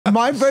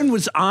My friend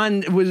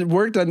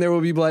worked on There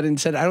Will Be Blood and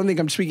said, I don't think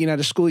I'm speaking out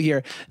of school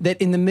here,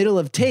 that in the middle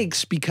of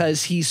takes,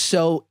 because he's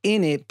so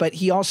in it, but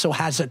he also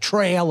has a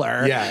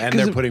trailer. Yeah, and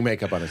they're putting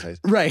makeup on his face.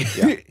 Right.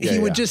 Yeah, He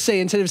would just say,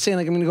 instead of saying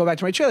like, I'm going to go back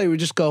to my trailer, he would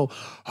just go,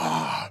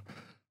 I'm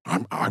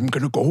going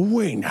to go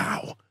away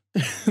now.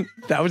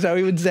 That was how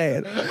he would say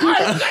it. I'm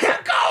going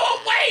to go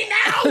away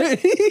now.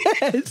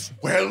 Yes.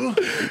 Well,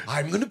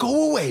 I'm going to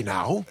go away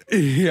now.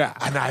 Yeah.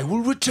 And I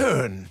will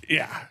return.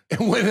 Yeah.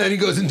 And then he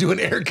goes into an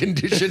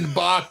air-conditioned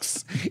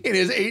box in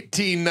his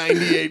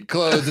 1898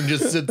 clothes and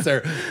just sits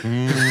there.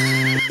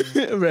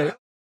 Right.